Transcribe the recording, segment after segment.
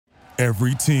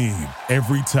Every team,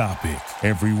 every topic,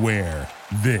 everywhere.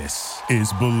 This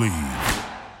is Believe.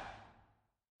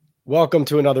 Welcome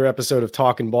to another episode of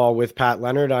Talking Ball with Pat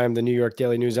Leonard. I am the New York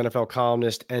Daily News NFL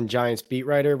columnist and Giants beat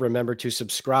writer. Remember to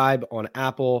subscribe on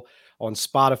Apple, on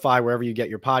Spotify, wherever you get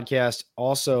your podcast.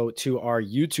 Also to our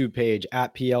YouTube page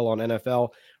at PL on NFL.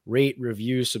 Rate,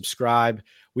 review, subscribe.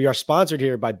 We are sponsored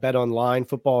here by BetOnline.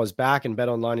 Football is back, and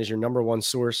BetOnline is your number one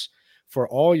source for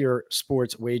all your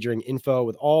sports wagering info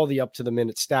with all the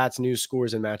up-to-the-minute stats, news,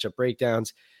 scores, and matchup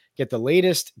breakdowns. Get the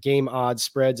latest game odds,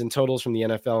 spreads, and totals from the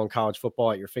NFL and college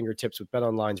football at your fingertips with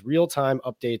BetOnline's real-time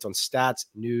updates on stats,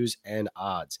 news, and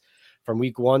odds. From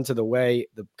week one to the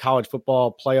college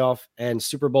football playoff and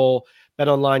Super Bowl,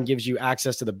 BetOnline gives you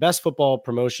access to the best football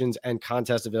promotions and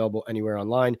contests available anywhere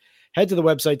online. Head to the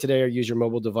website today or use your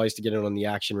mobile device to get in on the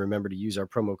action. Remember to use our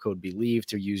promo code BELIEVE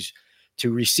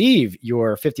to receive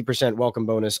your 50% welcome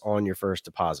bonus on your first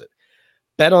deposit.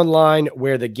 BetOnline,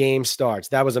 where the game starts.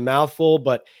 That was a mouthful,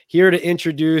 but here to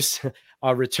introduce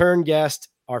our return guest,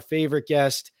 our favorite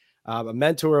guest, a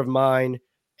mentor of mine,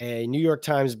 a New York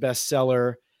Times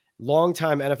bestseller,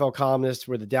 longtime NFL columnist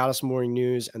for the Dallas Morning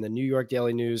News and the New York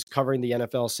Daily News, covering the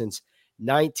NFL since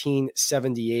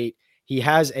 1978. He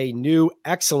has a new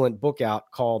excellent book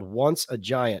out called Once a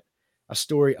Giant, a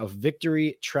story of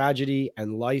victory, tragedy,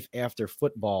 and life after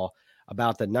football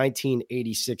about the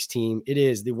 1986 team. It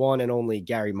is the one and only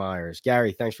Gary Myers.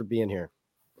 Gary, thanks for being here.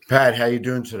 Pat, how you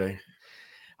doing today?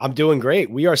 I'm doing great.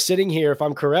 We are sitting here, if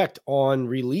I'm correct, on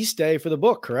release day for the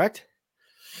book, correct?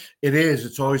 It is.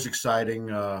 It's always exciting.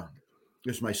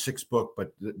 This is my sixth book,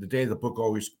 but the day of the book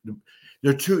always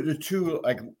there are two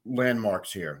like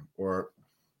landmarks here. Or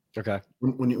okay,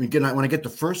 when I get the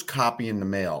first copy in the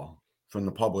mail from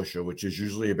the publisher, which is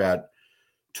usually about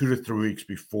 2 to 3 weeks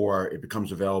before it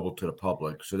becomes available to the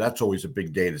public. So that's always a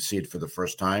big day to see it for the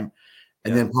first time.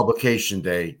 And then publication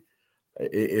day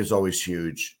is always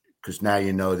huge, because now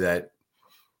you know that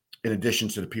in addition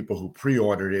to the people who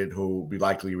pre-ordered it, who will be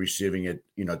likely receiving it,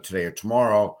 today or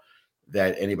tomorrow,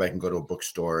 that anybody can go to a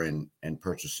bookstore and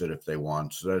purchase it if they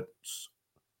want. So that's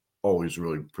always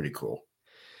really pretty cool.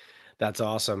 That's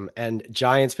awesome. And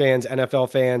Giants fans,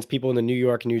 NFL fans, people in the New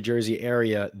York, New Jersey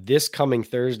area, this coming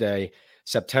Thursday,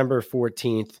 September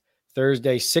 14th,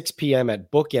 Thursday, 6 p.m.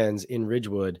 at Bookends in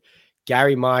Ridgewood,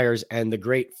 Gary Myers and the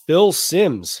great Phil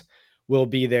Simms will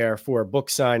be there for a book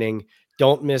signing.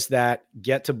 Don't miss that.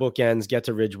 Get to Bookends, get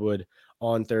to Ridgewood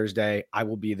on Thursday. I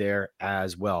will be there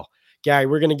as well. Gary,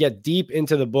 we're going to get deep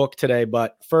into the book today,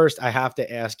 but first I have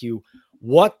to ask you,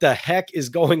 what the heck is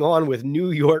going on with New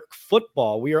York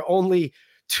football? We are only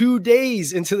 2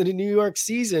 days into the New York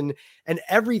season, and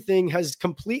everything has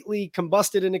completely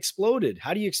combusted and exploded.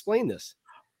 How do you explain this?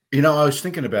 I was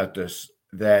thinking about this,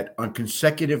 that on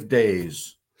consecutive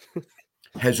days,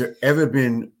 has there ever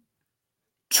been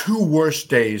 2 worse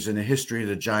days in the history of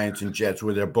the Giants and Jets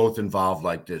where they're both involved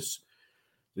like this?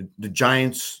 The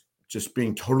Giants just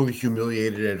being totally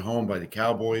humiliated at home by the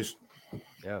Cowboys.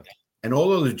 Yeah. And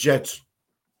although the Jets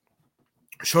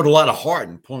showed a lot of heart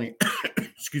in pulling,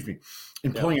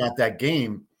 pulling out that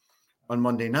game on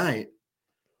Monday night.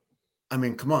 I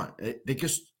mean, come on. They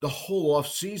just, the whole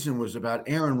offseason was about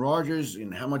Aaron Rodgers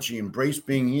and how much he embraced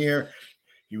being here.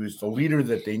 He was the leader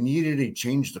that they needed. He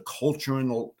changed the culture in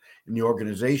the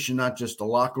organization, not just the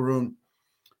locker room.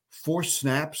 4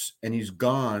 snaps, and he's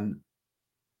gone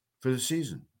for the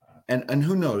season. And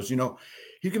who knows?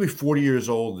 He could be 40 years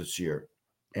old this year.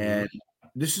 And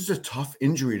this is a tough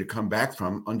injury to come back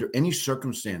from under any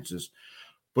circumstances.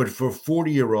 But for a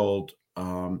 40-year-old,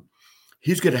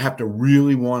 he's going to have to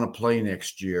really want to play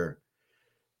next year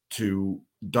to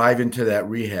dive into that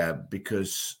rehab,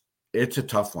 because it's a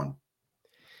tough one.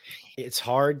 It's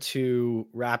hard to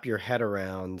wrap your head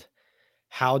around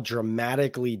how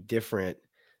dramatically different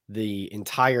the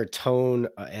entire tone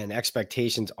and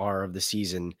expectations are of the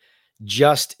season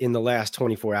just in the last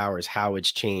 24 hours, how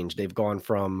it's changed. They've gone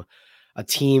from a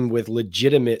team with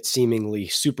legitimate, seemingly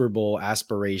Super Bowl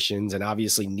aspirations and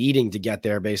obviously needing to get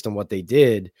there based on what they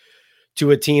did,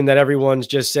 to a team that everyone's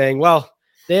just saying, well,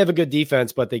 they have a good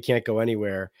defense, but they can't go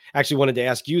anywhere. Actually wanted to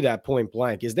ask you that point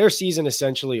blank. Is their season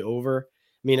essentially over?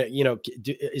 I mean,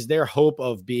 is there hope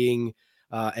of being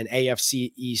an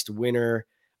AFC East winner,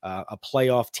 a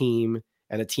playoff team,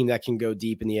 and a team that can go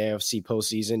deep in the AFC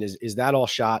postseason? Is that all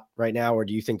shot right now, or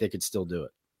do you think they could still do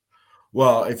it?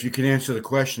 Well, if you can answer the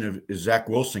question of, is Zach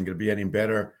Wilson going to be any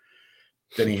better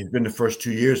than he has been the first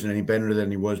 2 years and any better than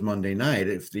he was Monday night?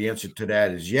 If the answer to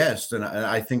that is yes, then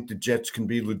I think the Jets can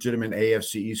be legitimate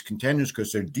AFC East contenders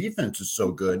because their defense is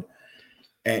so good.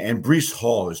 And Breece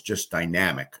Hall is just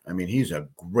dynamic. I mean, he's a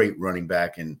great running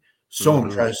back and so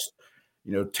impressed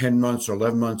 10 months or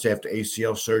 11 months after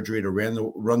ACL surgery to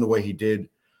run the way he did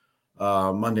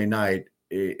Monday night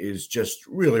is just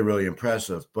really, really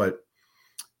impressive. But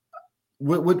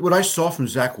what I saw from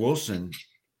Zach Wilson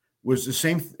was the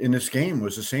same in this game,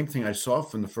 was the same thing I saw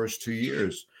from the first 2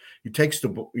 years. He takes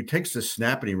the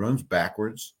snap and he runs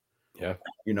backwards. Yeah.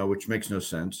 Which makes no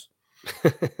sense.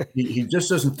 He just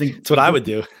doesn't think. That's what I would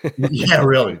do. Yeah,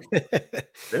 really.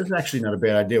 That's actually not a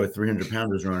bad idea with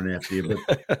 300-pounders running after you.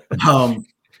 But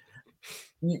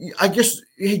I guess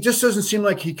he just doesn't seem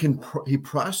like he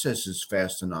processes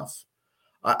fast enough.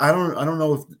 I don't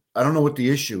know what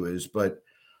the issue is, but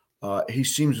he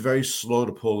seems very slow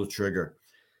to pull the trigger,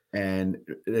 and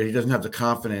he doesn't have the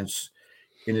confidence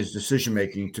in his decision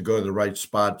making to go to the right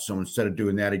spot. So instead of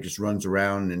doing that, he just runs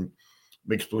around and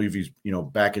makes believe he's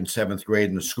back in 7th grade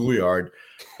in the schoolyard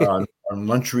on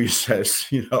lunch recess.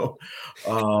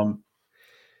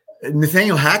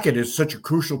 Nathaniel Hackett is such a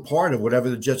crucial part of whatever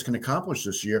the Jets can accomplish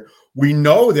this year. We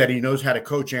know that he knows how to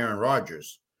coach Aaron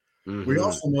Rodgers. Mm-hmm. We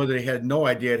also know that he had no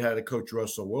idea how to coach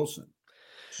Russell Wilson.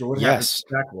 So what happens to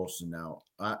Zach Wilson now?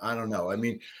 I don't know. I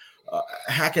mean,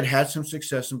 Hackett had some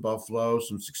success in Buffalo,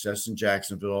 some success in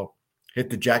Jacksonville, hit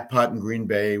the jackpot in Green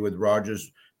Bay with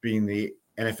Rodgers being the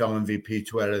NFL MVP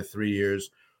 2 out of the 3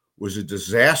 years, was a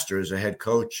disaster as a head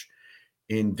coach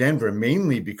in Denver,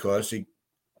 mainly because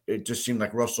it just seemed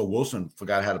like Russell Wilson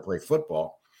forgot how to play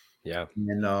football. Yeah.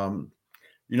 And,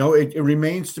 it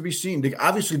remains to be seen.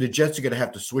 Obviously, the Jets are going to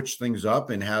have to switch things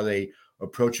up in how they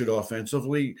approach it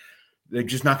offensively. They're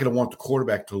just not going to want the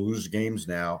quarterback to lose games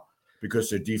now because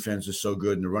their defense is so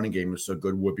good and the running game is so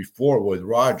good. Where before with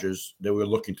Rodgers, they were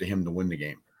looking to him to win the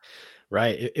game.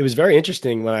 Right. It was very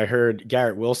interesting when I heard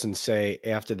Garrett Wilson say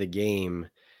after the game,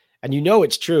 and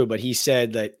it's true, but he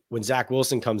said that when Zach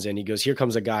Wilson comes in, he goes, here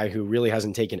comes a guy who really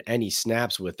hasn't taken any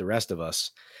snaps with the rest of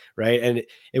us. Right. And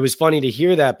it was funny to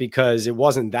hear that because it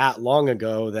wasn't that long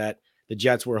ago that the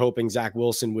Jets were hoping Zach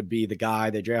Wilson would be the guy.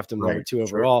 They drafted him number 2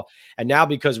 overall. Sure. And now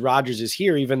because Rodgers is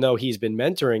here, even though he's been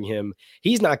mentoring him,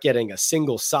 he's not getting a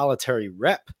single solitary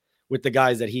rep with the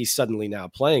guys that he's suddenly now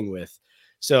playing with.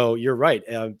 So you're right.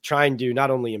 Trying to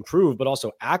not only improve, but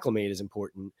also acclimate is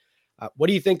important. What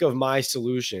do you think of my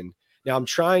solution? Now, I'm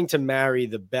trying to marry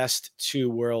the best 2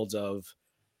 worlds of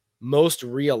most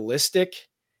realistic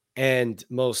and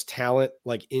most talent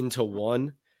into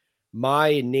one.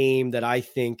 My name that I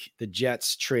think the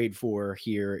Jets trade for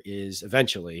here is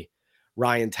eventually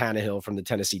Ryan Tannehill from the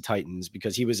Tennessee Titans,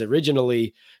 because he was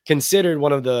originally considered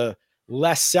one of the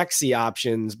less sexy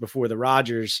options before the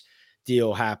Rodgers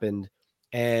deal happened.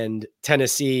 And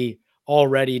Tennessee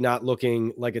already not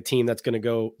looking like a team that's going to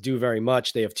go do very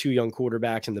much. They have 2 young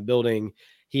quarterbacks in the building.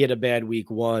 He had a bad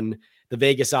week 1. The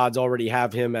Vegas odds already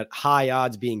have him at high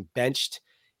odds being benched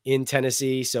in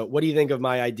Tennessee. So what do you think of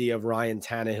my idea of Ryan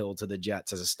Tannehill to the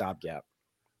Jets as a stopgap?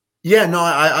 Yeah, no,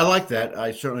 I like that.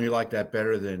 I certainly like that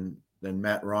better than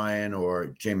Matt Ryan or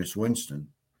Jameis Winston.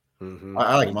 Mm-hmm.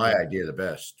 I like my idea the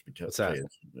best. What's that?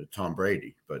 Tom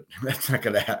Brady, but that's not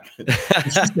going to happen.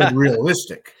 It's just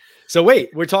realistic. So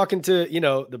wait, we're talking to,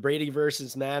 the Brady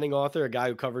versus Manning author, a guy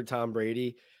who covered Tom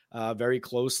Brady very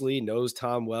closely, knows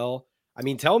Tom well. I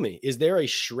mean, tell me, is there a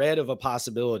shred of a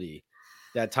possibility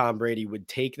that Tom Brady would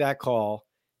take that call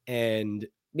and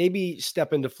maybe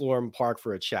step into Florham Park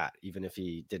for a chat, even if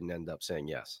he didn't end up saying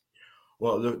yes?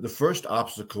 Well, the first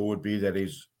obstacle would be that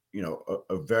he's,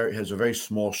 has a very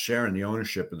small share in the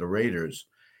ownership of the Raiders.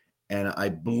 And I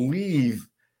believe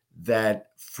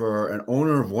that for an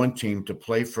owner of one team to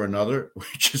play for another,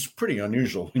 which is pretty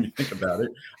unusual when you think about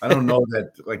it. I don't know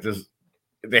that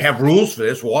they have rules for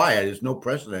this. Why? There's no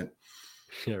precedent.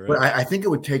 Yeah, right. But I think it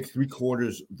would take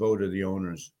 3/4 vote of the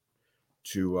owners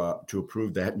to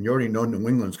approve that. And you already know New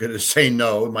England's going to say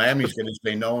no, Miami's going to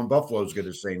say no, and Buffalo's going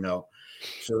to say no.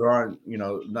 So there aren't,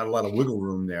 not a lot of wiggle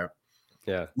room there.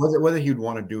 Yeah. Whether he'd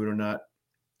want to do it or not,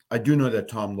 I do know that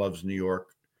Tom loves New York.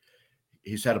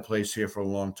 He's had a place here for a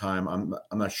long time. I'm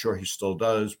not sure he still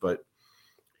does, but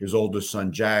his oldest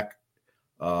son, Jack,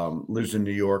 lives in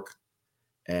New York,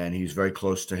 and he's very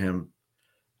close to him.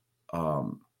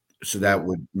 So that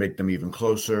would make them even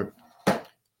closer.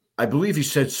 I believe he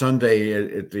said Sunday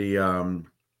at the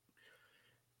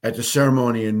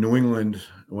ceremony in New England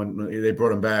when they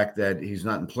brought him back that he's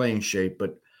not in playing shape,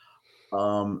 but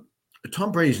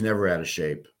Tom Brady's never out of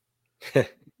shape.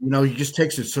 He just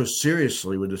takes it so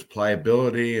seriously with his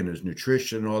pliability and his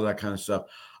nutrition and all that kind of stuff.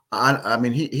 I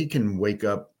mean, he can wake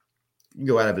up,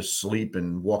 go out of his sleep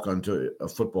and walk onto a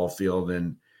football field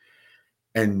and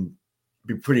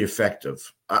be pretty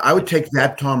effective. I would take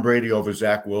that Tom Brady over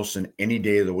Zach Wilson any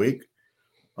day of the week,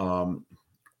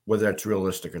 whether that's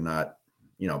realistic or not.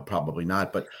 probably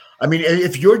not. But I mean,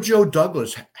 if you're Joe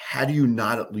Douglas, how do you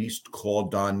not at least call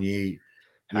Don Yee,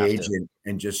 the agent,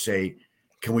 and just say,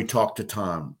 can we talk to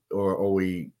Tom, or are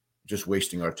we just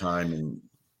wasting our time? And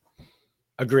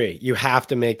agree. You have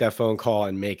to make that phone call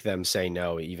and make them say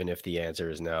no, even if the answer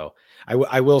is no.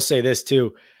 I will say this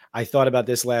too. I thought about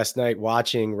this last night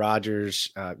watching Rodgers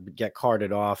get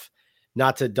carted off,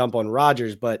 not to dump on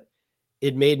Rodgers, but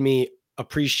it made me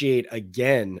appreciate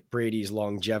again Brady's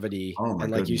longevity. oh my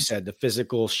And like you goodness, said, the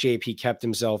physical shape he kept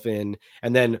himself in.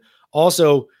 And then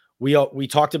also we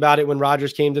talked about it when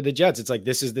Rodgers came to the Jets. It's like,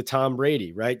 this is the Tom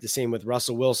Brady, right? The same with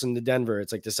Russell Wilson to Denver.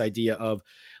 It's like this idea of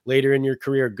later in your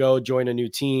career, go join a new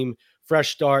team,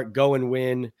 fresh start, go and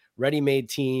win, ready-made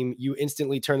team. You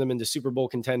instantly turn them into Super Bowl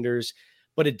contenders.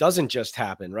 But it doesn't just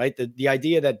happen, right? The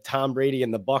idea that Tom Brady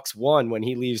and the Bucs won when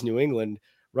he leaves New England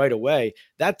right away,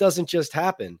 that doesn't just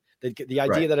happen. The idea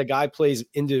right. that a guy plays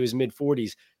into his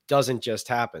mid-40s doesn't just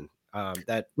happen.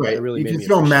 That Right. really You made can me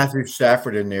throw appreciate Matthew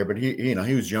Stafford in there, but he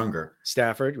was younger.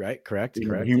 Stafford, right? Correct.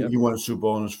 Correct. He won a Super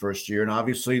Bowl in his first year, and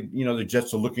obviously, the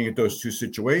Jets are looking at those two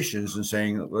situations and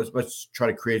saying, let's try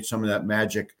to create some of that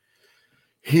magic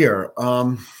here.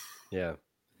 Yeah.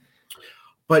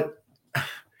 But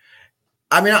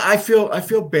I mean, I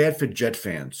feel bad for Jet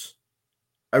fans.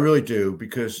 I really do,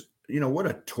 because what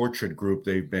a tortured group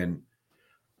they've been,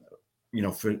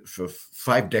 for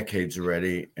 5 decades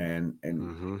already, and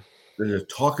they're the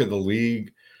talk of the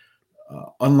league.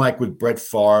 Unlike with Brett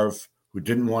Favre, who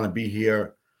didn't want to be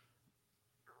here,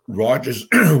 Rodgers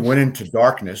went into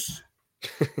darkness.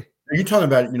 You're talking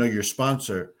about, your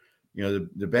sponsor,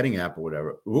 the betting app or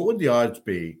whatever. What would the odds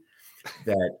be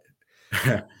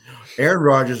that Aaron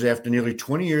Rodgers, after nearly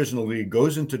 20 years in the league,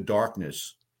 goes into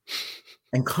darkness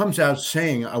and comes out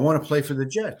saying, I want to play for the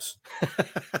Jets?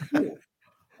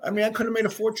 I mean, I could have made a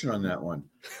fortune on that one.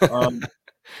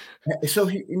 So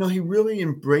he really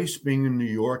embraced being in New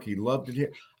York. He loved it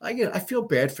here. I feel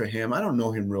bad for him. I don't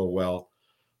know him real well,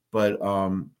 but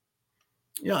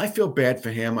I feel bad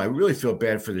for him. I really feel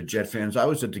bad for the Jet fans. I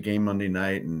was at the game Monday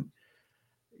night, and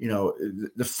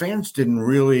the fans didn't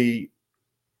really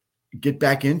get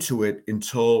back into it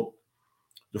until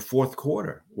the fourth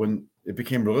quarter, when it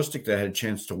became realistic that I had a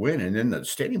chance to win. And then the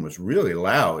stadium was really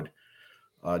loud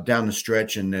down the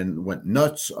stretch, and then went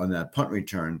nuts on that punt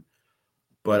return.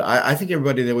 But I think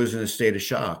everybody there was in a state of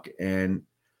shock. And,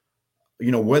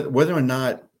 whether or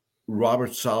not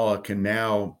Robert Saleh can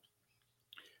now,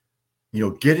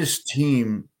 get his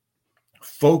team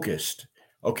focused.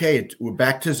 Okay, we're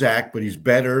back to Zach, but he's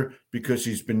better because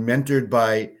he's been mentored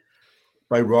by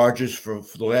Rodgers for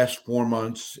the last 4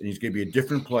 months, and he's going to be a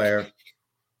different player.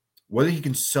 Whether he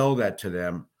can sell that to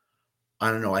them,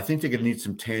 I don't know. I think they're going to need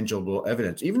some tangible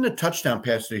evidence. Even the touchdown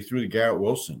pass they threw to Garrett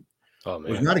Wilson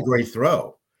was not a great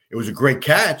throw. It was a great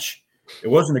catch. It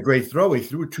wasn't a great throw. He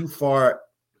threw it too far.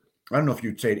 I don't know if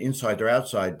you'd say it inside or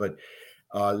outside, but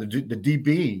the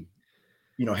DB,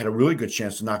 had a really good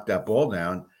chance to knock that ball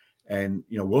down. And,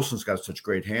 Wilson's got such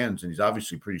great hands, and he's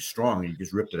obviously pretty strong. He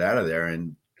just ripped it out of there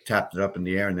and tapped it up in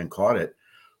the air and then caught it.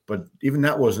 But even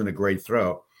that wasn't a great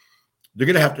throw. They're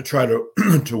going to have to try to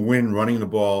to win running the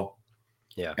ball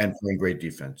and playing great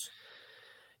defense.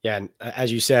 Yeah, and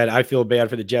as you said, I feel bad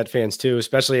for the Jet fans too,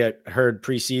 especially I heard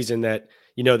preseason that,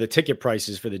 the ticket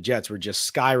prices for the Jets were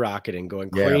just skyrocketing, going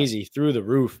crazy through the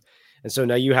roof. And so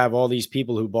now you have all these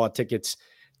people who bought tickets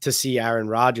to see Aaron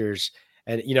Rodgers,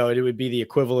 and, it would be the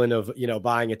equivalent of,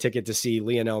 buying a ticket to see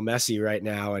Lionel Messi right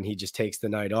now, and he just takes the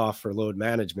night off for load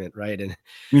management. Right. And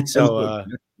so,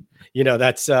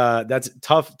 that's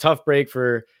tough break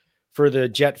for the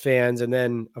Jet fans. And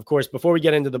then, of course, before we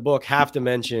get into the book, have to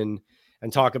mention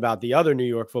and talk about the other New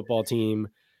York football team,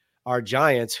 our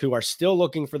Giants, who are still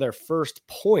looking for their first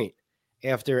point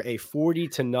after a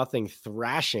 40-0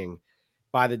 thrashing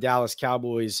by the Dallas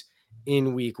Cowboys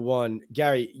in week 1.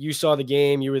 Gary, you saw the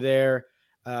game, you were there.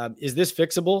 Is this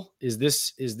fixable? Is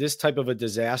this type of a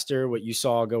disaster, what you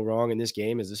saw go wrong in this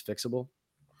game? Is this fixable?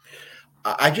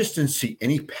 I just didn't see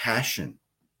any passion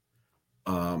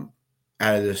out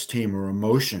of this team, or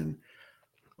emotion.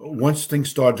 Once things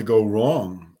started to go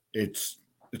wrong, it's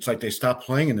like they stopped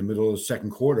playing in the middle of the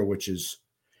second quarter, which is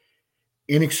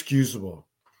inexcusable.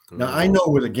 Now, I know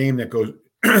with a game that goes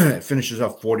finishes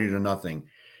up 40-0,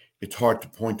 it's hard to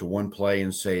point to one play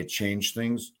and say it changed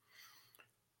things.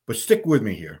 But stick with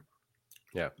me here.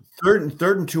 Yeah. Third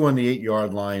and 2 on the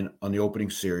 8-yard line on the opening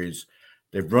series.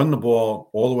 They've run the ball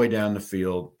all the way down the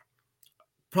field.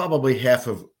 Probably half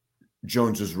of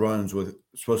Jones's runs were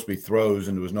supposed to be throws,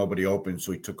 and there was nobody open,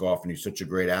 so he took off, and he's such a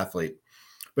great athlete.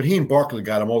 But he and Barkley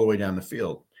got him all the way down the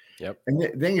field. Yep. And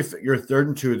then if you're 3rd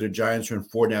and 2, the Giants are in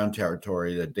 4-down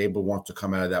territory, that Dable wants to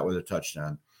come out of that with a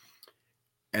touchdown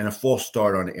and a false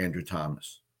start on Andrew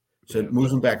Thomas. So it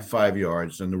moves him back 5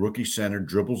 yards, and the rookie center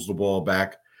dribbles the ball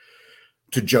back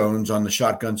to Jones on the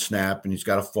shotgun snap, and he's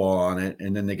got a fall on it,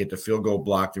 and then they get the field goal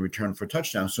blocked and return for a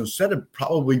touchdown. So instead of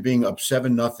probably being up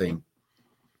 7-0,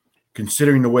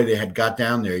 considering the way they had got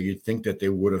down there, you'd think that they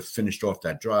would have finished off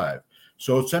that drive.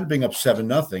 So instead of being up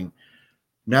 7-0,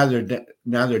 now they're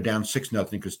down 6-0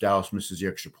 because Dallas misses the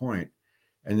extra point.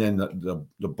 And then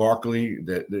the Barkley,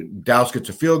 the Dallas gets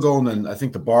a field goal, and then I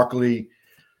think the Barkley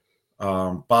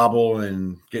bobble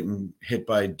and getting hit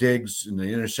by Diggs in the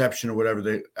interception or whatever.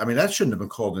 That shouldn't have been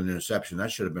called an interception.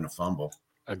 That should have been a fumble.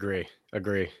 Agree.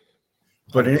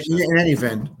 But in any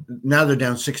event, now they're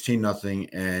down 16-0,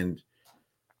 and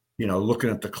looking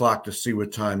at the clock to see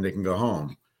what time they can go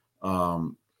home.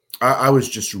 I was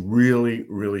just really,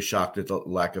 really shocked at the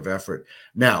lack of effort.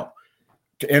 Now,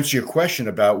 to answer your question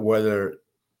about whether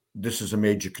this is a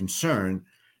major concern,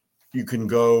 you can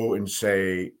go and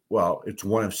say, well, it's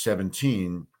 1 of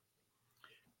 17,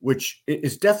 which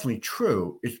is definitely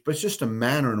true. But it's just a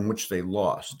manner in which they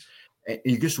lost. And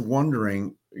you're just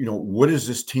wondering, what is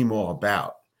this team all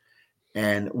about?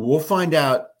 And we'll find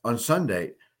out on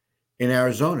Sunday in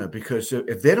Arizona, because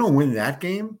if they don't win that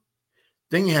game,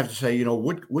 then you have to say,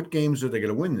 what games are they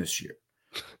going to win this year?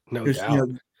 No doubt.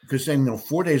 Because then,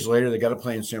 4 days later, they got to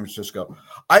play in San Francisco.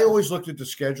 I always looked at the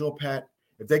schedule, Pat.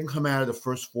 If they can come out of the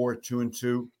first 4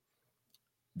 2-2,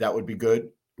 that would be good.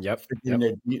 Yep.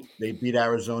 They beat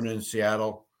Arizona and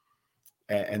Seattle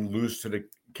and lose to the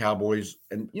Cowboys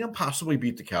and, possibly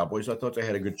beat the Cowboys. I thought they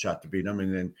had a good shot to beat them.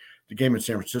 And then the game in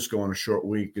San Francisco on a short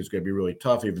week is going to be really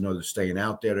tough, even though they're staying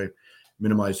out there to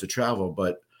minimize the travel.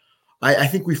 But I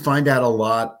think we find out a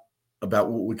lot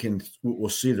about what we'll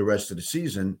see the rest of the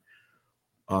season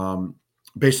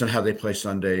based on how they play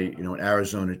Sunday. An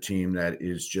Arizona team that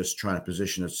is just trying to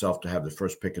position itself to have the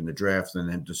first pick in the draft and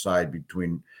then decide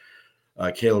between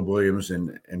Caleb Williams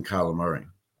and Kyler Murray.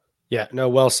 Yeah, no,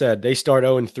 well said. They start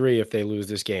 0-3 if they lose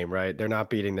this game, right? They're not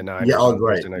beating the Niners on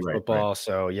Thursday Night Football. Right.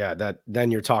 So, yeah, then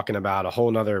you're talking about a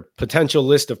whole nother potential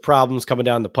list of problems coming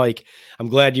down the pike. I'm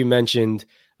glad you mentioned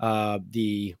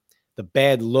the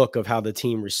bad look of how the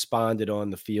team responded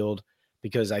on the field,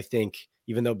 because I think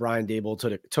even though Brian Dable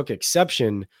took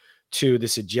exception to the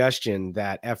suggestion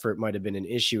that effort might have been an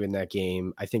issue in that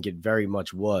game, I think it very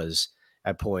much was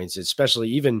at points, especially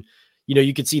even –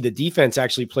 you could see the defense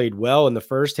actually played well in the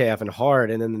first half and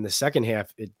hard. And then in the second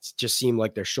half, it just seemed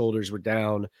like their shoulders were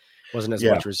down. Wasn't as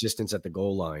much resistance at the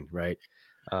goal line, right?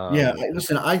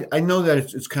 Listen, I know that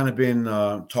it's kind of been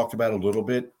talked about a little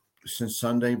bit since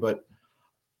Sunday, but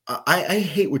I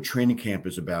hate what training camp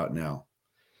is about now.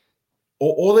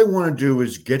 All they want to do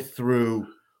is get through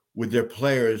with their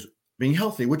players being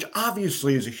healthy, which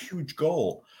obviously is a huge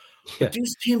goal. Yeah. But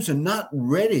these teams are not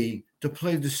ready to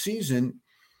play the season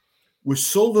with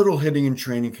so little hitting in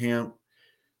training camp.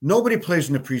 Nobody plays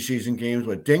in the preseason games,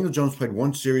 but Daniel Jones played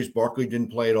one series. Barkley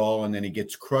didn't play at all, and then he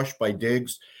gets crushed by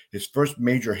Diggs, his first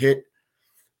major hit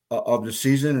of the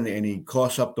season, and he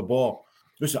coughs up the ball.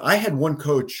 Listen, I had one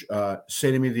coach say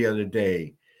to me the other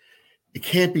day, it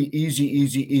can't be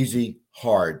easy,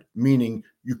 hard, meaning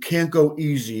you can't go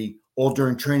easy all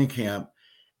during training camp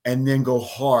and then go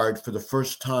hard for the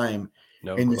first time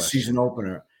the season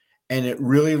opener. And it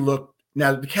really looked.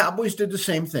 Now, the Cowboys did the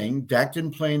same thing. Dak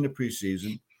didn't play in the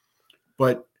preseason,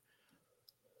 but,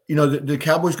 the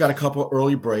Cowboys got a couple of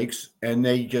early breaks, and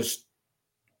they just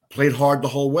played hard the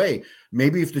whole way.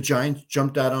 Maybe if the Giants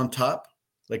jumped out on top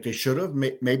like they should have,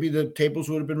 maybe the tables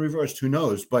would have been reversed. Who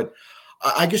knows? But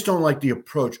I just don't like the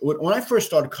approach. When I first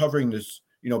started covering this,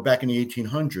 back in the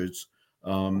 1800s,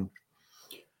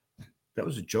 that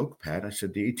was a joke, Pat. I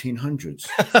said the 1800s.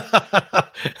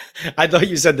 I thought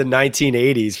you said the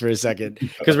 1980s for a second,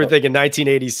 because we're thinking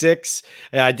 1986.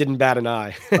 I didn't bat an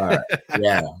eye.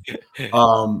 Yeah.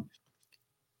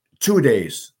 2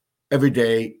 days, every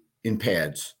day in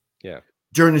pads. Yeah.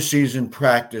 During the season,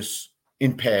 practice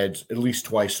in pads at least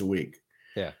twice a week.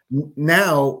 Yeah.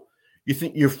 Now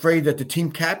you're afraid that the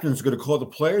team captain is going to call the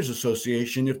Players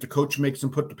Association if the coach makes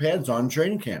them put the pads on in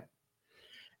training camp.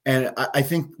 And I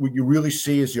think what you really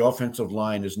see is the offensive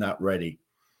line is not ready,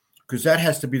 because that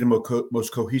has to be the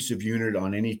most cohesive unit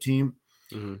on any team.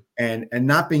 Mm-hmm. And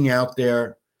not being out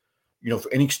there,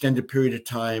 for any extended period of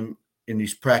time in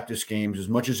these practice games, as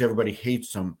much as everybody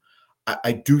hates them,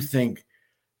 I do think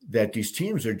that these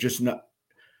teams are just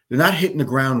they're not hitting the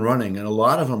ground running. And a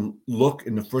lot of them look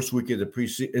in the first week of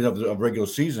the of regular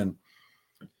season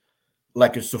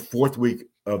like it's the fourth week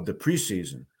of the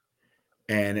preseason.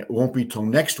 And it won't be till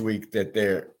next week that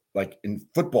they're like in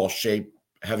football shape,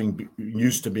 having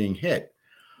used to being hit.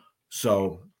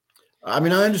 So, I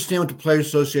mean, I understand what the Players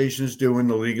Association is doing,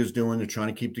 the league is doing. They're trying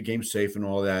to keep the game safe and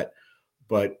all that.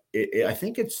 But I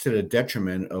think it's to the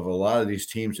detriment of a lot of these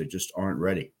teams that just aren't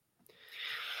ready.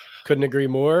 Couldn't agree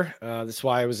more. That's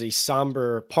why it was a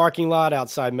somber parking lot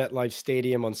outside MetLife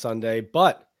Stadium on Sunday.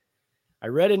 But I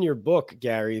read in your book,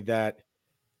 Gary, that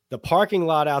the parking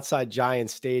lot outside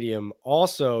Giants Stadium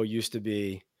also used to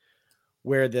be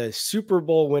where the Super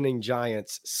Bowl winning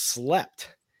Giants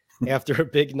slept after a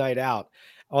big night out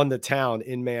on the town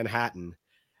in Manhattan.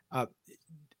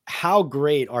 How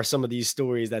great are some of these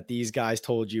stories that these guys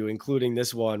told you, including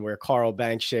this one where Carl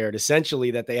Banks shared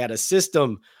essentially that they had a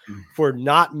system for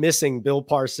not missing Bill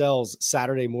Parcells'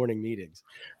 Saturday morning meetings?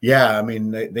 Yeah, I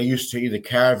mean, they used to either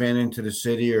caravan into the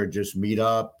city or just meet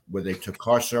up where they took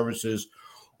car services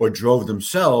or drove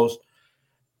themselves.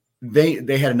 They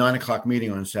had a 9:00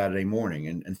 meeting on Saturday morning,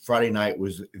 and Friday night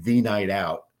was the night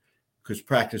out because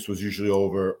practice was usually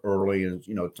over early, and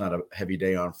it's not a heavy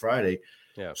day on Friday.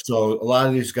 Yeah. So a lot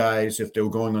of these guys, if they were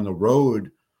going on the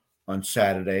road on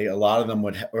Saturday, a lot of them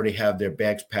would already have their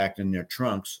bags packed in their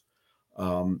trunks.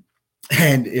 And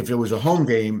if it was a home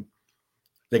game,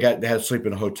 they had to sleep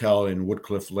in a hotel in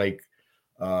Woodcliff Lake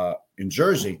in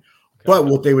Jersey. Okay. But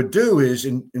what they would do is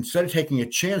instead of taking a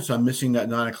chance on missing that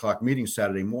 9:00 meeting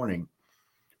Saturday morning,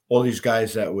 all these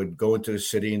guys that would go into the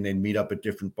city and they'd meet up at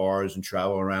different bars and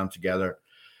travel around together,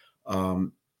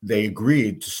 they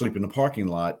agreed to sleep in the parking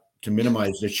lot to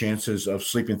minimize the chances of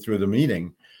sleeping through the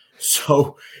meeting.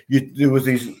 So there was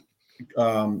these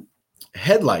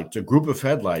headlights, a group of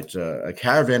headlights, a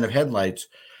caravan of headlights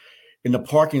in the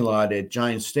parking lot at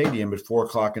Giants Stadium at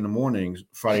 4:00 in the morning,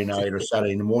 Friday night or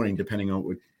Saturday in the morning, depending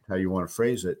on how you want to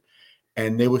phrase it.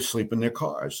 And they would sleep in their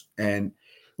cars. And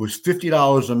it was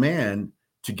 $50 a man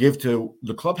to give to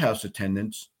the clubhouse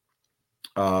attendants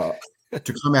to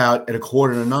come out at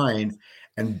 8:45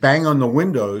 and bang on the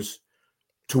windows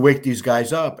to wake these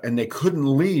guys up. And they couldn't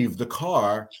leave the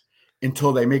car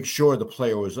until they make sure the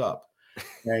player was up.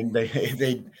 And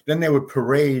then they would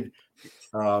parade.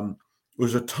 It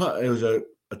was a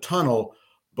tunnel,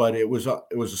 but it was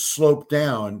a slope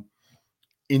down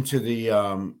into the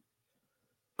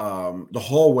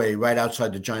hallway right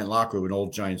outside the Giant locker room in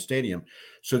Old Giant Stadium.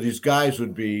 So these guys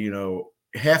would be,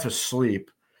 half asleep,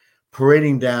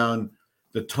 parading down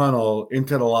the tunnel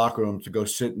into the locker room to go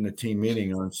sit in the team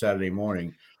meeting on Saturday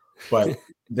morning. But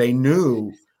they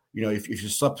knew, if you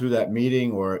slept through that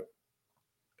meeting, or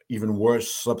even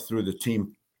worse, slept through the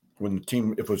team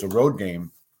if it was a road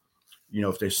game,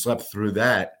 if they slept through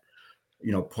that,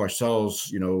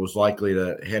 Parcells, was likely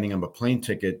to handing them a plane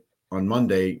ticket on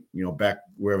Monday, back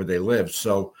wherever they lived.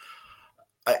 So,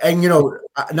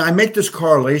 I make this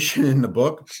correlation in the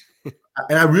book,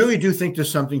 and I really do think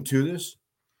there's something to this.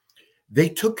 They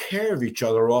took care of each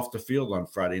other off the field on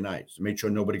Friday nights. They made sure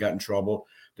nobody got in trouble.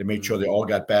 They made sure they all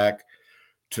got back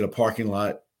to the parking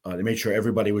lot. They made sure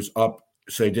everybody was up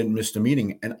so they didn't miss the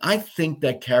meeting. And I think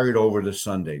that carried over to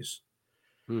Sundays.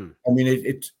 I mean,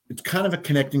 it's kind of a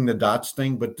connecting the dots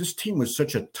thing, but this team was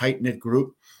such a tight-knit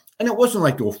group. And it wasn't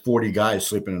like there were 40 guys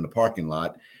sleeping in the parking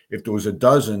lot. If there was a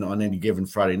dozen on any given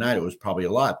Friday night, it was probably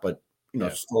a lot, but,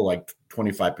 still like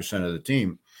 25% of the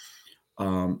team.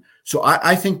 So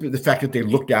I think that the fact that they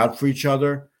looked out for each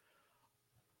other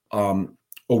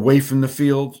away from the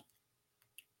field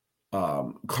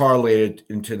correlated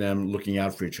into them looking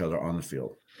out for each other on the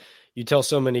field. You tell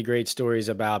so many great stories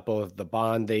about both the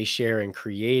bond they share and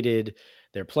created,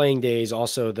 their playing days,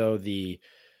 also, though, the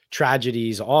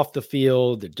tragedies off the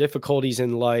field, the difficulties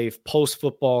in life,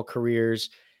 post-football careers.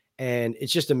 And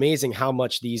it's just amazing how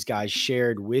much these guys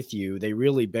shared with you. They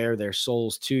really bare their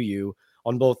souls to you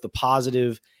on both the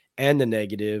positive and the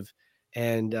negative.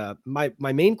 And my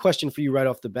main question for you right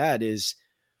off the bat is,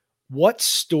 what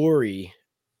story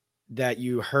that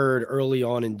you heard early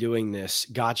on in doing this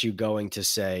got you going to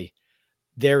say,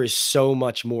 there is so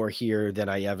much more here than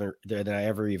I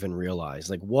ever even realized?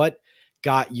 Like, what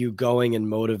got you going and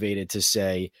motivated to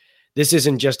say, this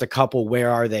isn't just a couple where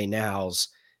are they nows,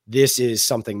 this is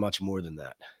something much more than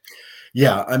that?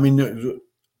 Yeah, I mean,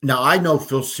 now I know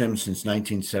Phil Simms since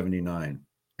 1979,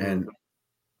 and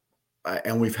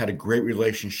we've had a great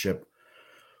relationship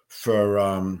for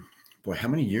boy, how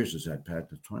many years is that, Pat?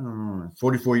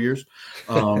 44 years.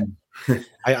 I'm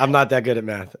not that good at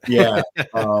math. Yeah.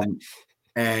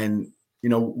 And,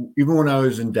 even when I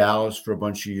was in Dallas for a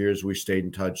bunch of years, we stayed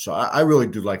in touch. So I really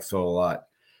do like Phil a lot.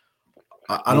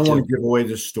 I don't want to give away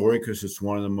this story because it's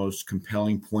one of the most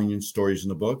compelling, poignant stories in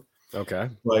the book. Okay.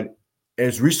 But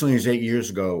as recently as 8 years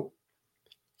ago,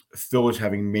 Phil was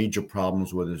having major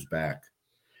problems with his back.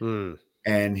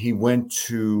 And he went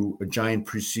to a Giant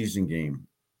preseason game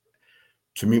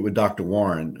to meet with Dr.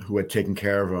 Warren, who had taken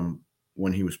care of him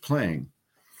when he was playing.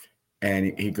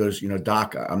 And he goes,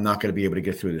 Doc, I'm not going to be able to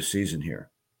get through the season here.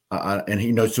 And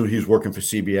he knows, so he's working for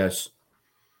CBS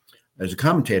as a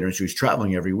commentator, and so he's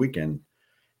traveling every weekend.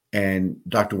 And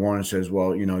Dr. Warren says,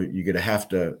 well, you're going to have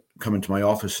to come into my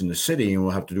office in the city, and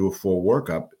we'll have to do a full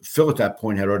workup. Phil at that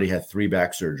point had already had 3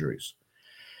 back surgeries,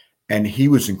 and he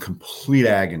was in complete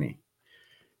agony.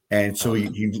 And so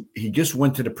he just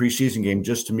went to the preseason game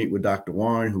just to meet with Dr.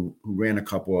 Warren, who ran a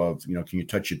couple of, can you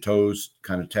touch your toes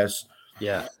kind of tests.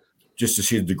 Yeah. Just to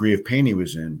see the degree of pain he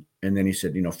was in. And then he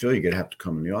said, Phil, you're going to have to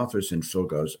come in the office. And Phil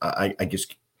goes, I guess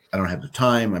I don't have the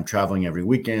time. I'm traveling every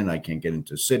weekend. I can't get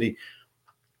into the city.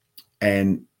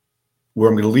 And where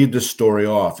I'm going to leave this story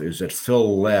off is that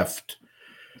Phil left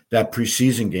that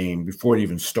preseason game before it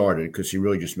even started, because he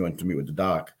really just went to meet with the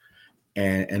doc,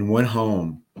 and went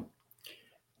home.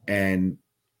 And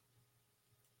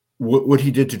what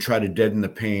he did to try to deaden the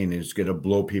pain is get to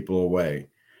blow people away.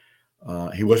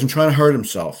 He wasn't trying to hurt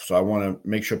himself, so I want to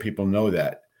make sure people know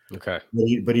that. Okay.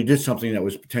 But he did something that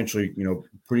was potentially,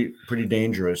 pretty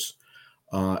dangerous,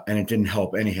 and it didn't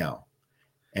help anyhow.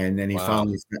 And then he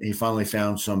finally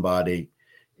found somebody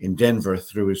in Denver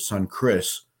through his son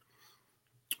Chris,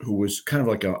 who was kind of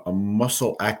like a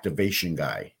muscle activation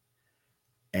guy.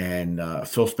 And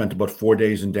Phil spent about 4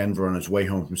 days in Denver on his way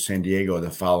home from San Diego the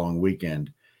following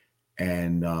weekend,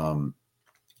 and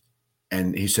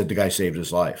he said the guy saved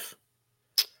his life.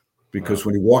 Because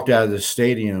when he walked out of the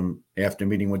stadium after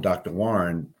meeting with Dr.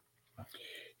 Warren,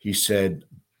 he said,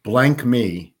 blank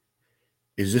me,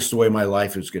 is this the way my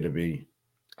life is going to be?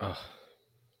 Oh.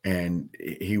 And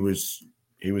he was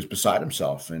beside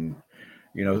himself. And,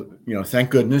 thank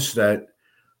goodness that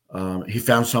he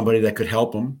found somebody that could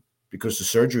help him, because the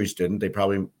surgeries didn't. They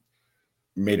probably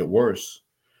made it worse.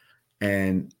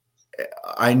 And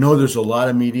I know there's a lot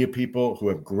of media people who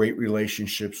have great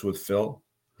relationships with Phil.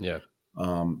 Yeah.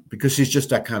 Because he's just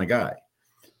that kind of guy.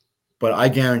 But I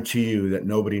guarantee you that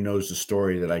nobody knows the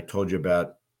story that I told you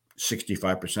about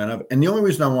 65% of. And the only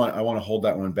reason I want to hold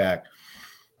that one back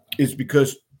is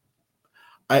because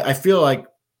I feel like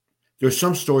there's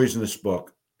some stories in this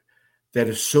book that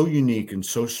is so unique and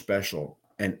so special,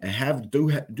 and have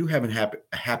a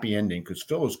happy ending, because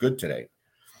Phil is good today.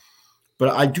 But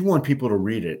I do want people to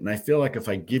read it. And I feel like if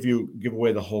I give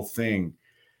away the whole thing,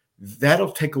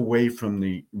 that'll take away from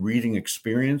the reading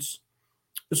experience,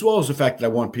 as well as the fact that I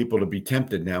want people to be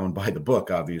tempted now and buy the book,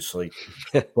 obviously.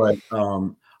 But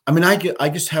I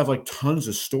just have like tons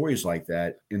of stories like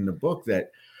that in the book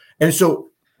and so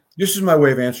this is my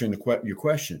way of answering your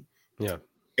question. Yeah.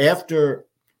 After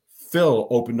Phil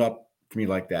opened up to me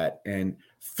like that, and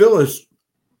Phil has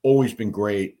always been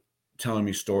great telling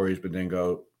me stories, but then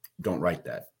go, don't write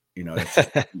that. That's just,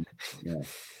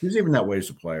 he's even that way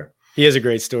as a player. He is a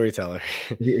great storyteller.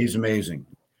 He's amazing.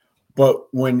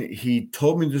 But when he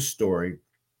told me this story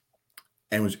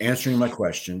and was answering my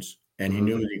questions, and he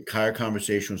knew the entire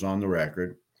conversation was on the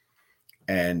record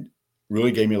and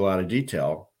really gave me a lot of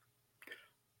detail,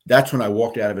 that's when I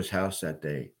walked out of his house that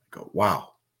day. I go,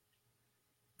 wow,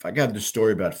 if I got this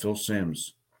story about Phil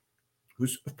Simms,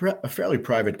 who's a fairly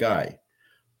private guy,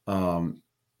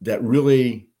 that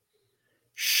really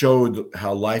showed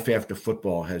how life after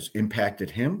football has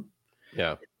impacted him,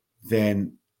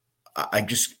 then I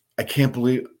can't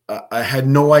believe I had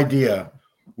no idea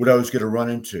what I was going to run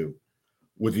into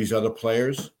with these other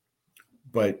players.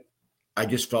 But I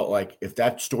just felt like if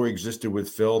that story existed with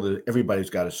Phil, that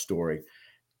everybody's got a story.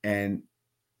 And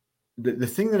the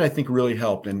thing that I think really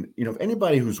helped, and if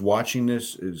anybody who's watching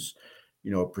this is,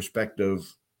 a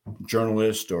prospective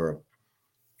journalist or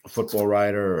a football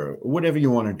writer or whatever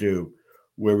you want to do,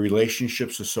 where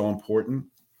relationships are so important,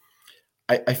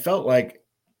 I felt like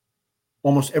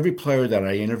almost every player that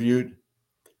I interviewed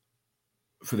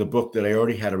for the book that I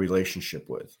already had a relationship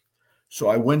with. So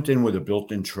I went in with a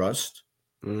built-in trust,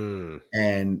 and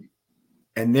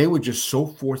they were just so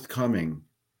forthcoming.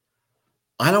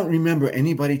 I don't remember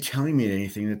anybody telling me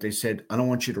anything that they said, I don't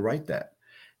want you to write that.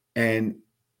 And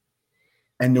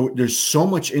there's so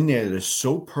much in there that is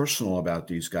so personal about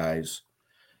these guys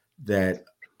that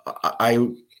I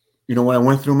when I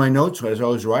went through my notes as I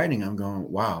was writing, I'm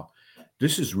going, wow,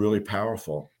 this is really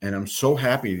powerful. And I'm so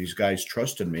happy these guys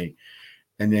trusted me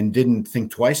and then didn't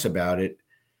think twice about it.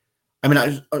 I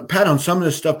mean, Pat, on some of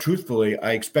this stuff, truthfully,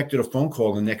 I expected a phone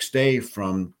call the next day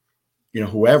from,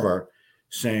 whoever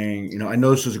saying, I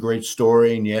know this is a great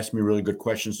story and you asked me really good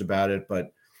questions about it,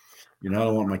 but, I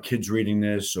don't want my kids reading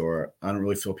this, or I don't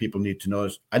really feel people need to know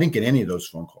this. I didn't get any of those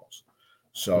phone calls.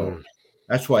 So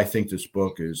That's why I think this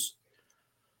book is.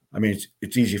 I mean,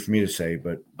 it's easy for me to say,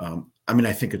 but I mean,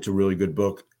 I think it's a really good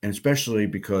book, and especially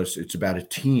because it's about a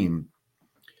team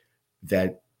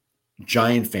that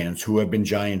Giant fans who have been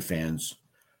Giant fans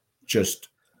just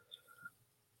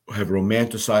have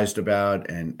romanticized about,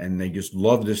 and they just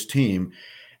love this team.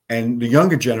 And the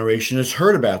younger generation has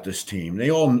heard about this team.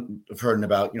 They all have heard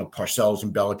about, Parcells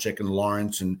and Belichick and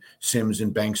Lawrence and Sims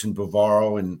and Banks and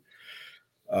Bavaro and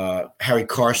Harry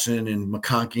Carson and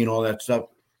McConkey and all that stuff.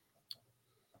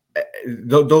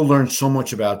 They'll learn so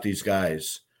much about these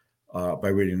guys by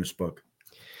reading this book.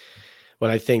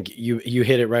 Well, I think you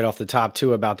hit it right off the top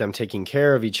too about them taking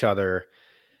care of each other.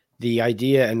 The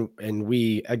idea, and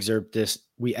we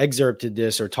excerpted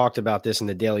this or talked about this in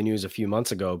the Daily News a few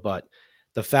months ago, but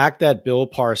the fact that Bill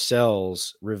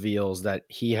Parcells reveals that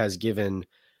he has given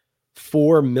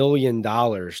 $4 million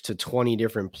to 20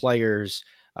 different players.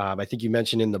 I think you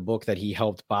mentioned in the book that he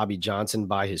helped Bobby Johnson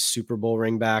buy his Super Bowl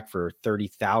ring back for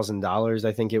 $30,000.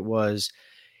 I think it was.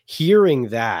 Hearing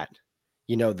that,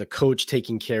 the coach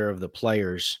taking care of the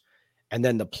players and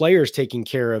then the players taking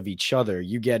care of each other,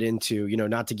 you get into,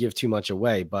 not to give too much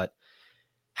away, but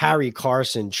Harry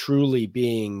Carson truly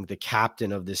being the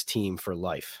captain of this team for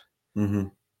life. Mm-hmm.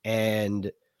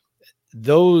 And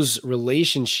those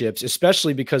relationships,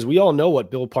 especially because we all know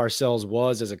what Bill Parcells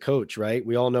was as a coach, right?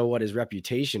 We all know what his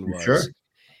reputation was. Sure.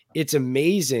 It's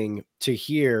amazing to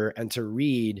hear and to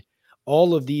read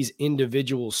all of these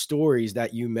individual stories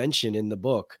that you mention in the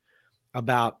book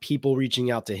about people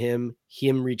reaching out to him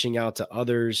reaching out to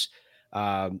others,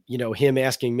 him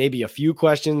asking maybe a few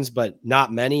questions, but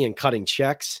not many, and cutting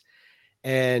checks.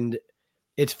 And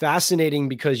it's fascinating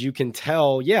because you can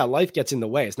tell, life gets in the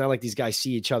way. It's not like these guys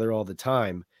see each other all the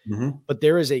time, Mm-hmm. but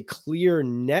there is a clear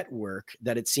network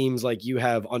that it seems like you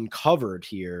have uncovered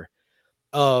here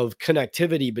of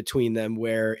connectivity between them,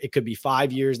 where it could be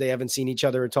 5 years they haven't seen each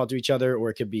other or talked to each other,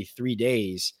 or it could be 3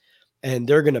 days, and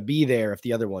they're going to be there if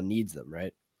the other one needs them,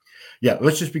 right? Yeah,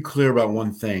 let's just be clear about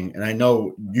one thing. And I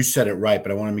know you said it right,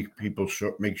 but I want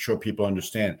to make sure people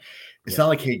understand. It's not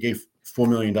like he gave $4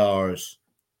 million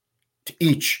to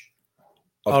each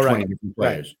of 20 different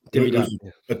players. Right. It was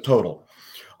a total.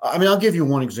 I mean, I'll give you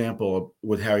one example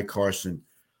with Harry Carson.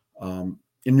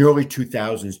 In the early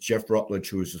 2000s, Jeff Rutledge,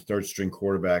 who was the third string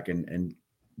quarterback, and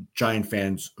Giant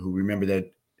fans who remember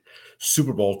that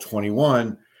Super Bowl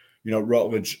 21,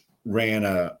 Rutledge ran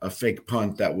a fake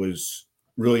punt that was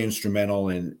really instrumental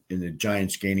in the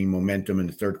Giants gaining momentum in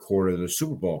the third quarter of the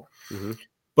Super Bowl. Mm-hmm.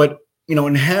 But,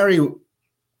 and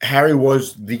Harry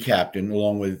was the captain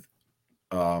along with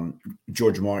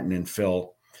George Martin and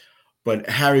Phil, but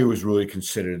Harry was really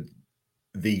considered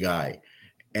the guy.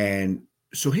 And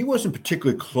so he wasn't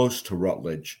particularly close to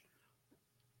Rutledge.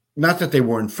 Not that they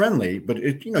weren't friendly, but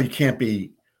you can't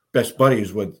be best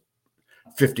buddies with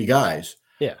 50 guys.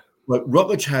 Yeah. But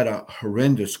Rutledge had a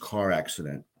horrendous car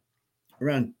accident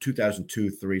around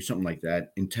 2002, 3, something like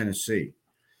that, in Tennessee.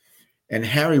 And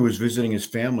Harry was visiting his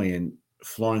family in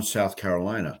Florence, South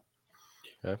Carolina.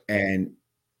 Okay.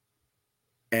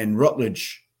 And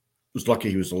Rutledge was lucky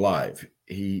he was alive.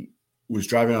 He was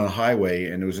driving on a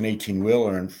highway, and there was an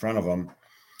 18-wheeler in front of him,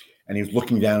 and he was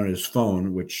looking down at his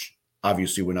phone, which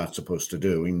obviously we're not supposed to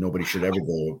do. Nobody should ever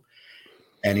do.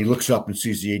 And he looks up and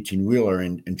sees the 18-wheeler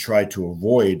and tried to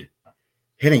avoid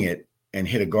hitting it and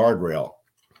hit a guardrail.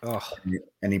 Oh.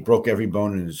 And he broke every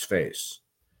bone in his face,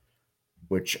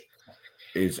 which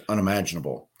is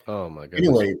unimaginable. Oh, my goodness.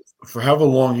 Anyway, for however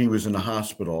long he was in the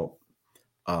hospital,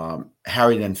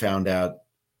 Harry then found out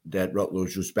that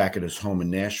Rutledge was back at his home in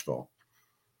Nashville.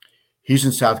 He's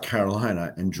in South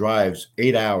Carolina and drives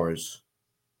 8 hours,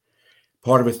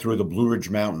 part of it through the Blue Ridge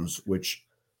Mountains, which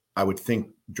I would think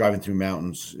driving through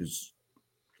mountains is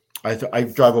 – I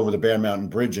drive over the Bear Mountain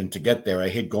Bridge, and to get there, I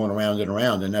hate going around and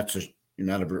around, and that's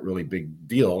not a really big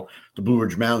deal. The Blue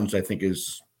Ridge Mountains, I think,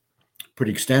 is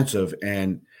pretty extensive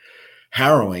and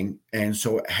harrowing. And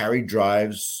so Harry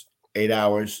drives 8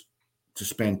 hours to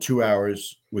spend 2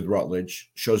 hours with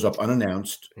Rutledge, shows up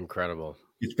unannounced. Incredible.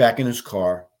 Gets back in his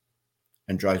car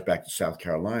and drives back to South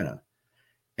Carolina.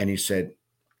 And he said,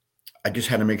 I just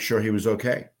had to make sure he was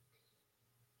okay.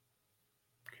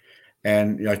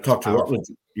 And I talked to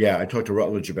Rutledge. Yeah, I talked to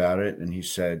Rutledge about it, and he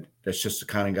said, that's just the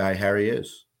kind of guy Harry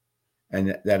is.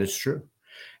 And that is true.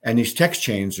 And these text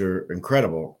chains are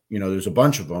incredible. There's a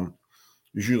bunch of them,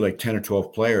 usually like 10 or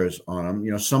 12 players on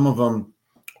them. Some of them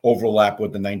overlap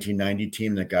with the 1990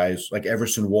 team. That guys like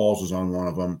Everson Walls is on one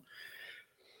of them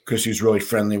because he's really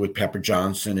friendly with Pepper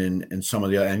Johnson and some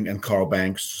of the and Carl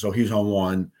Banks. So he's on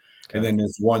one. Okay. And then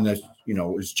there's one that,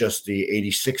 is just the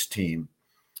 86 team.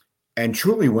 And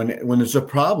truly, when there's a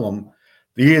problem,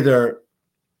 They either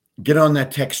get on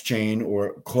that text chain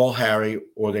or call Harry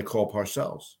or they call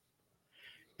Parcells.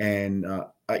 And,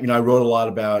 I wrote a lot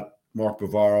about Mark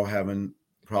Bavaro having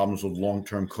problems with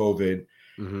long-term COVID,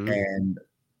 and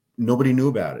nobody knew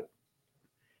about it.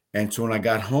 And so when I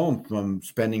got home from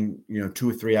spending, 2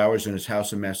 or 3 hours in his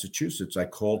house in Massachusetts, I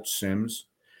called Sims,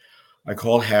 I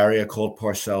called Harry, I called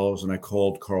Parcells, and I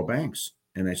called Carl Banks.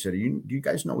 And I said, do you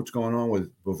guys know what's going on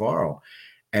with Bavaro?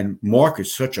 And Mark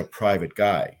is such a private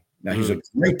guy. Now, he's a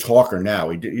great talker now.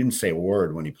 He didn't say a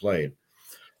word when he played,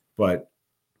 but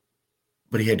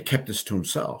he had kept this to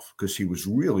himself because he was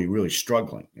really, really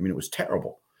struggling. I mean, it was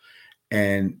terrible.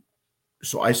 And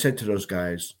so I said to those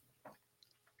guys,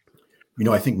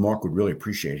 I think Mark would really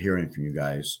appreciate hearing from you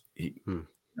guys.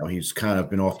 He's kind of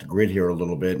been off the grid here a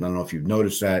little bit, and I don't know if you've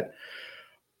noticed that,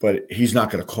 but he's not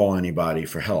going to call anybody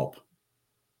for help.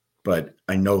 But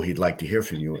I know he'd like to hear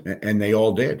from you, and they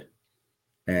all did.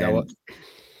 And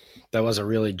that was a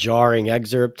really jarring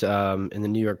excerpt in the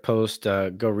New York Post.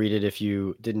 Go read it if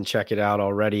you didn't check it out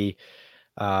already.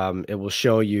 It will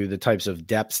show you the types of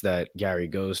depths that Gary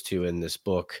goes to in this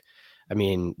book. I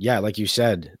mean, yeah, like you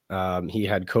said, he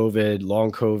had COVID,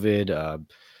 long COVID,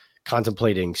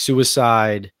 contemplating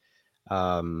suicide,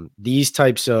 these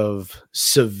types of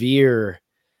severe,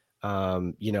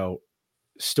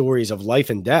 stories of life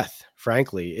and death.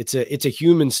 Frankly, it's a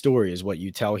human story is what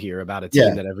you tell here about a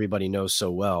team that everybody knows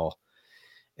so well.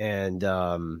 And,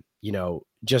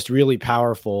 just really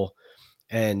powerful.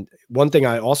 And one thing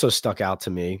I also stuck out to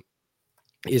me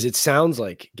is it sounds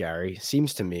like, Gary,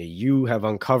 seems to me, you have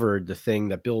uncovered the thing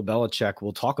that Bill Belichick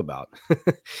will talk about,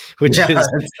 which is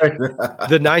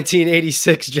the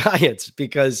 1986 Giants,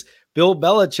 because Bill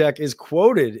Belichick is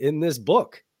quoted in this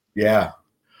book. Yeah.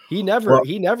 He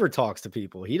never talks to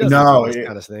people. He doesn't do this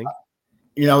kind of thing.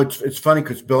 It's funny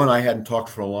because Bill and I hadn't talked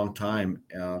for a long time.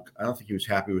 I don't think he was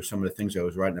happy with some of the things I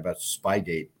was writing about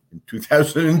Spygate in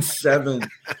 2007.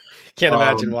 Can't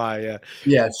imagine why. Yeah.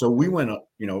 Yeah. So we went,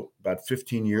 about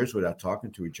 15 years without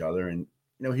talking to each other. And,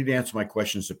 he'd answer my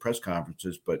questions at press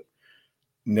conferences, but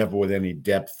never with any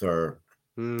depth or,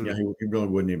 he really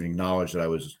wouldn't even acknowledge that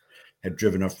I had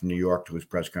driven up from New York to his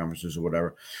press conferences or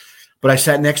whatever. But I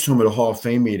sat next to him at a Hall of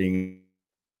Fame meeting in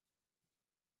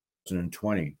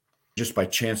 2020, just by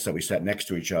chance that we sat next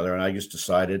to each other. And I just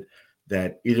decided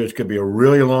that either it's going to be a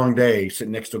really long day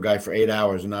sitting next to a guy for 8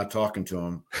 hours and not talking to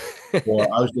him, or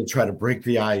I was going to try to break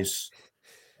the ice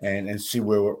and see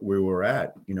where we were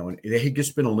at. And he'd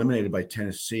just been eliminated by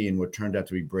Tennessee in what turned out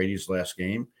to be Brady's last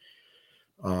game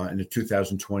in the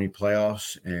 2020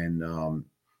 playoffs. And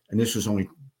this was only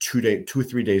 2 or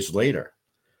 3 days later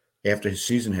after his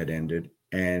season had ended.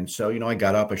 And so, I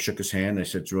got up, I shook his hand. I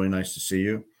said, "It's really nice to see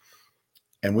you."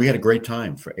 And we had a great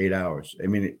time for 8 hours. I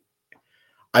mean,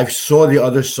 I saw the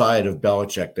other side of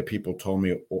Belichick that people told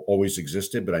me always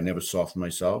existed, but I never saw for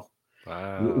myself.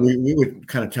 Wow. We would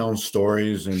kind of tell him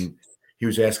stories, and he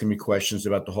was asking me questions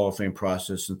about the Hall of Fame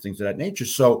process and things of that nature.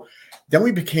 So then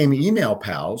we became email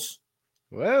pals.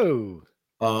 Whoa.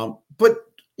 But,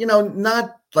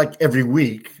 not like every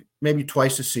week, maybe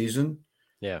twice a season.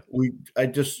 Yeah.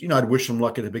 I'd wish him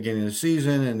luck at the beginning of the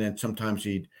season. And then sometimes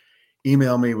he'd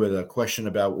email me with a question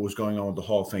about what was going on with the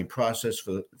Hall of Fame process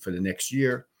for the next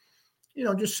year,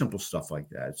 just simple stuff like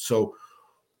that. So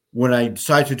when I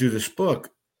decided to do this book,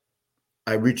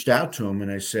 I reached out to him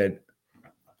and I said,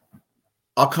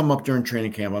 "I'll come up during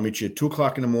training camp. I'll meet you at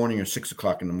 2:00 in the morning or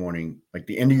 6:00 in the morning, like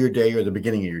the end of your day or the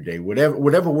beginning of your day,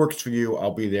 whatever works for you.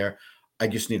 I'll be there. I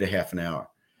just need a half an hour."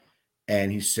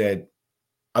 And he said,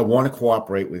 "I want to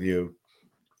cooperate with you,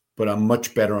 but I'm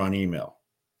much better on email.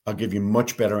 I'll give you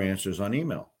much better answers on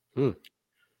email."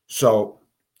 So,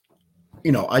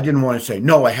 I didn't want to say,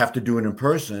 "No, I have to do it in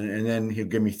person." And then he'll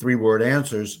give me 3-word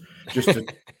answers just to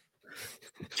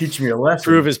teach me a lesson.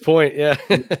 Prove his point. Yeah.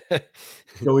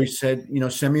 So he said,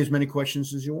 "Send me as many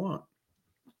questions as you want."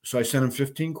 So I sent him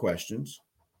 15 questions.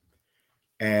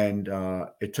 And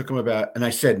it took him and I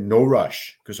said, no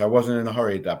rush, because I wasn't in a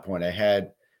hurry at that point. I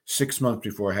had 6 months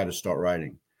before I had to start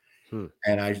writing.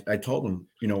 And I told him,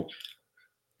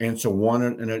 answer one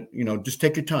and, just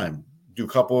take your time. Do a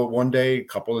couple one day, a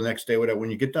couple the next day, whatever. When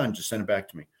you get done, just send it back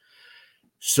to me.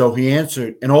 So he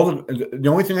answered, and the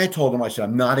only thing I told him, I said,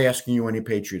 "I'm not asking you any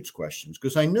Patriots questions,"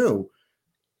 because I knew,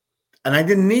 and I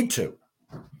didn't need to.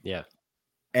 Yeah.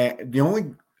 And the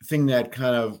only thing that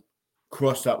kind of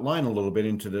crossed that line a little bit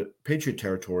into the Patriot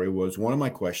territory was one of my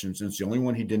questions, and it's the only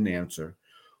one he didn't answer,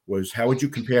 was how would you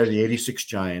compare the 86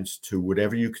 Giants to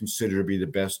whatever you consider to be the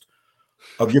best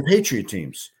of your Patriot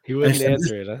teams? He wouldn't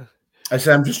answer it, huh? I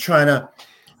said, "I'm just trying to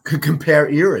compare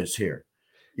eras here,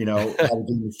 how the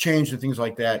game has changed and things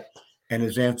like that." And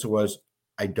his answer was,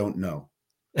 I don't know.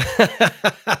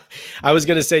 I was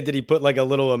going to say, did he put like a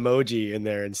little emoji in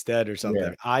there instead or something?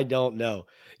 Yeah. I don't know.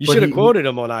 You But should have quoted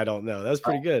him on I don't know. That was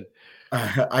pretty good.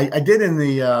 I did in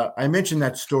the I mentioned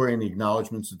that story in the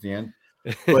acknowledgments at the end,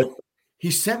 but he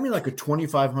sent me like a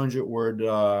 2,500 word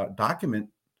document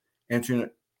answering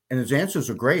it, and his answers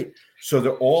are great. So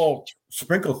they're all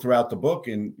sprinkled throughout the book,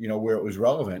 and where it was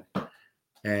relevant.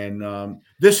 And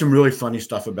there's some really funny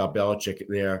stuff about Belichick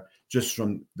there, just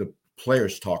from the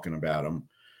players talking about him.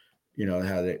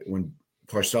 How when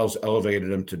Parcells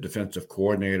elevated him to defensive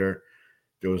coordinator,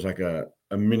 there was like a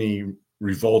mini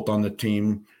revolt on the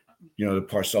team. The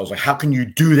Parcells like, how can you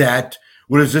do that?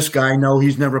 What does this guy know?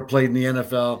 He's never played in the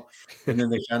NFL. And then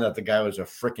they found out the guy was a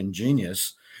freaking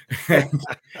genius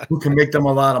who can make them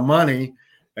a lot of money.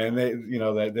 And they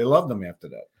loved him after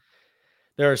that.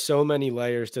 There are so many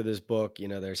layers to this book.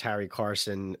 There's Harry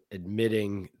Carson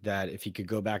admitting that if he could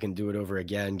go back and do it over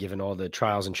again, given all the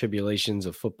trials and tribulations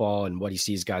of football and what he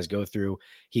sees guys go through,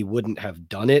 he wouldn't have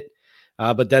done it.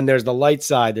 But then there's the light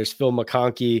side. There's Phil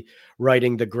McConkey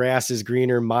writing "The grass is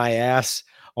greener, my ass"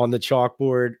 on the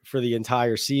chalkboard for the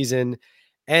entire season.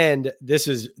 And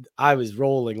I was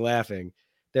rolling laughing.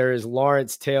 There is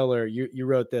Lawrence Taylor. You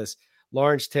wrote this.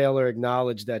 Lawrence Taylor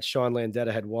acknowledged that Sean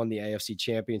Landeta had won the AFC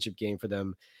Championship game for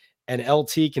them, and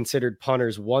LT considered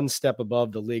punters one step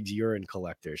above the league's urine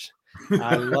collectors.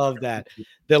 I love that.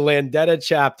 The Landeta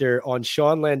chapter on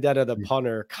Sean Landeta, the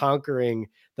punter, conquering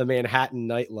the Manhattan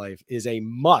nightlife is a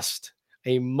must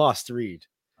read.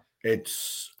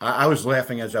 I was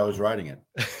laughing as I was writing it.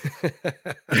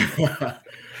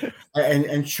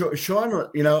 and Sean,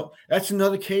 that's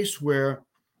another case where,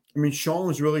 Sean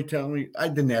was really telling me, I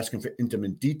didn't ask him for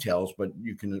intimate details, but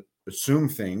you can assume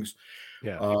things.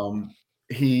 Yeah.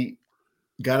 He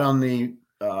got on the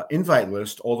invite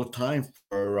list all the time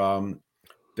for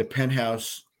the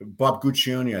Penthouse. Bob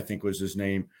Guccione, I think was his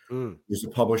name, was the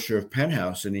publisher of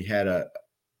Penthouse, and he had a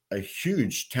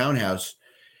huge townhouse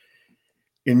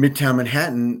in Midtown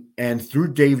Manhattan. And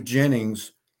through Dave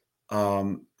Jennings,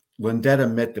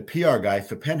 Landeta met the PR guy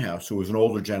for Penthouse, who was an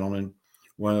older gentleman,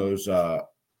 one of those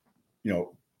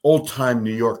old-time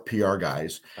New York PR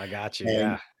guys. I got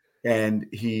you, And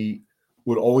he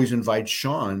would always invite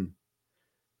Sean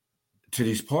to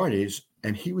these parties,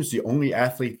 and he was the only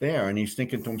athlete there. And he's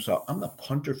thinking to himself, I'm the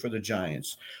punter for the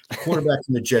Giants. The quarterback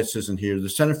from the Jets isn't here. The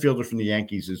center fielder from the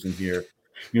Yankees isn't here.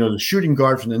 The shooting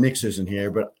guard from the Knicks isn't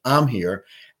here, but I'm here.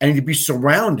 And he'd be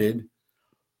surrounded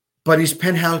by these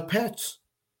Penthouse pets.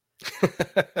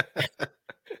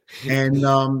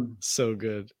 And so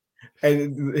good.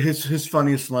 And his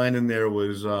funniest line in there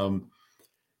was, and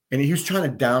he was trying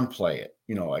to downplay it.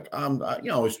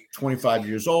 I was 25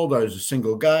 years old. I was a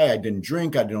single guy. I didn't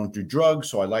drink. I don't do drugs.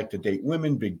 So I like to date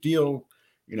women. Big deal.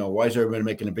 Why is everybody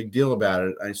making a big deal about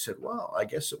it? I said, well, I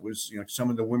guess it was,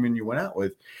 some of the women you went out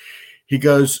with. He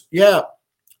goes, yeah,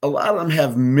 a lot of them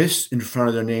have Miss in front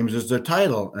of their names as their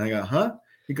title. And I go, huh?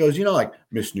 He goes, like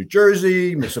Miss New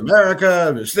Jersey, Miss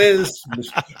America, Miss this,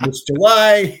 Miss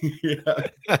July.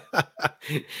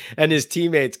 And his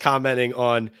teammates commenting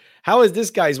on, how is this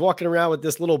guy? He's walking around with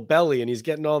this little belly and he's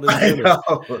getting all this dinner.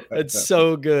 It's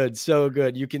so good. So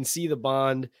good. You can see the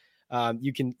bond.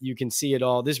 You can see it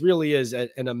all. This really is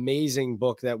an amazing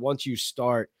book that once you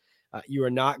start, you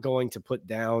are not going to put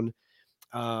down.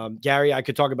 Gary, I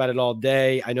could talk about it all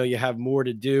day. I know you have more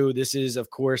to do. This is, of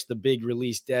course, the big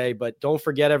release day, but don't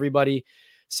forget, everybody,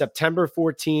 September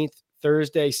 14th,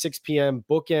 Thursday, 6 p.m.,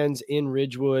 Bookends in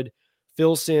Ridgewood.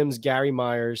 Phil Simms, Gary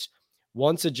Myers,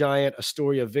 Once a Giant, a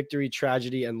story of victory,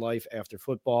 tragedy, and life after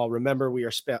football. Remember, we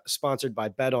are sponsored by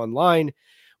Bet Online.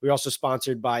 We're also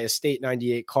sponsored by Estate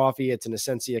 98 Coffee. It's an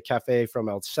Essencia cafe from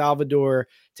El Salvador. It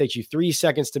takes you 3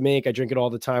 seconds to make. I drink it all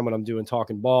the time when I'm doing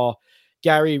Talking Ball.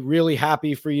 Gary, really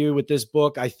happy for you with this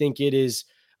book. I think it is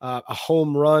a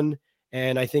home run,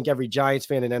 and I think every Giants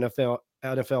fan and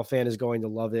NFL fan is going to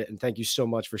love it. And thank you so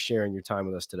much for sharing your time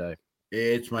with us today.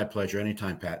 It's my pleasure.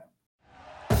 Anytime, Pat.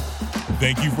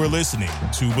 Thank you for listening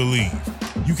to Believe.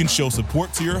 You can show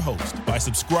support to your host by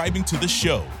subscribing to the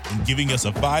show and giving us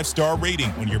a 5-star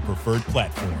rating on your preferred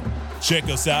platform. Check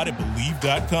us out at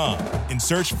Believe.com and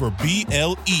search for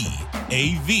BLEAV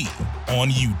on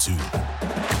YouTube.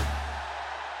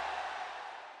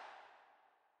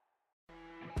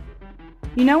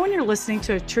 You know when you're listening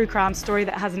to a true crime story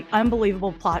that has an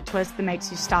unbelievable plot twist that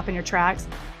makes you stop in your tracks?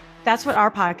 That's what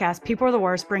our podcast, People Are the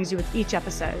Worst, brings you with each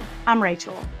episode. I'm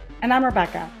Rachel. And I'm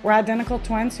Rebecca. We're identical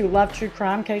twins who love true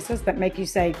crime cases that make you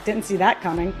say, didn't see that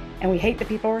coming, and we hate the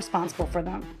people responsible for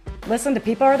them. Listen to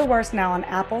People Are the Worst now on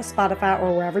Apple, Spotify,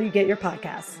 or wherever you get your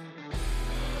podcasts.